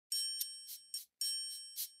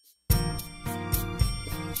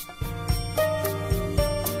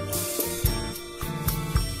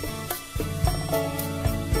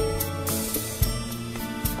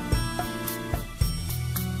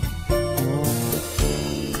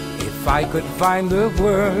If I could find the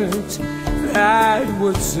words that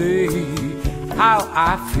would say how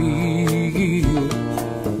I feel,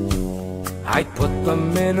 I'd put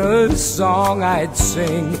them in a song I'd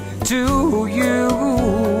sing to you.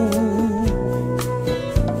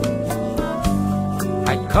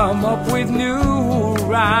 I'd come up with new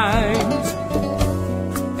rhymes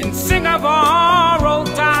and sing of our old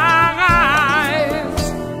times,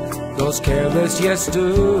 those careless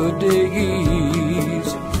yesterdays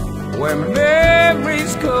where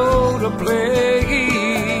memories go to play.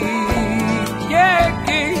 Yeah,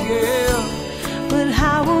 yeah. But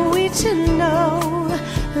how are we to know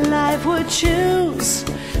life would choose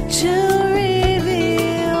to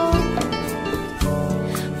reveal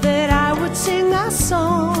that I would sing a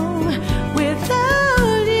song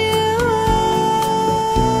without you?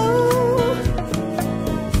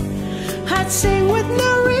 I'd sing with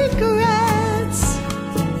no regrets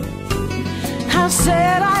how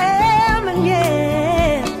sad I am, and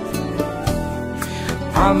yet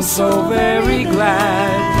I'm so very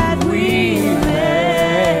glad we met.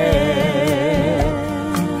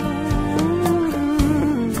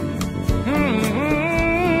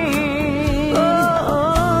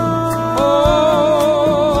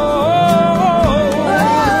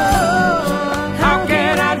 How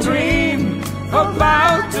can I dream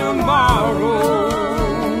about tomorrow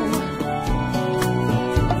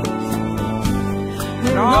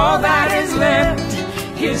when all that is left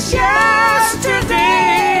is yesterday?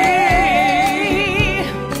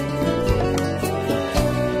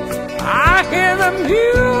 I hear the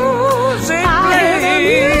music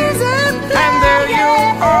playing, and there you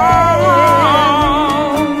are.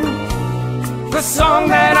 The song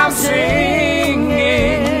that I'm singing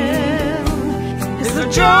is the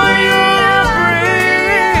joy you're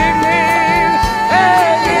bringing.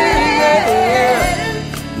 Hey,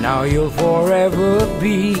 now you'll forever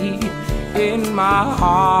be in my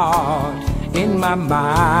heart, in my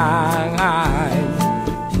mind.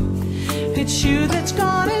 It's you that's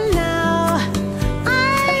gone and now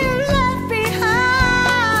I'm left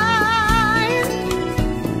behind.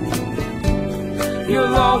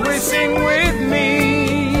 You'll always sing with me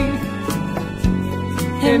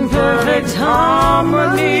in perfect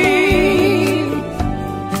harmony.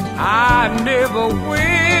 I never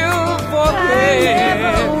will forget.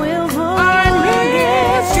 I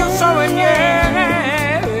miss you so, and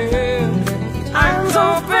yeah, I'm so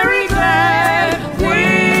very glad we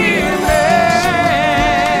met.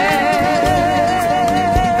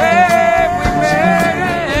 Hey, we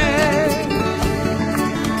met.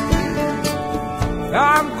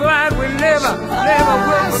 I'm glad we never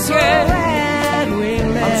will forget.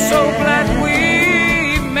 I'm so glad we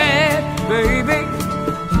met, baby.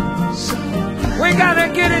 We gotta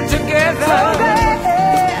get it together.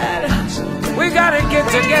 We gotta get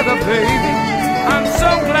together, baby. I'm so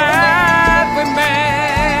glad.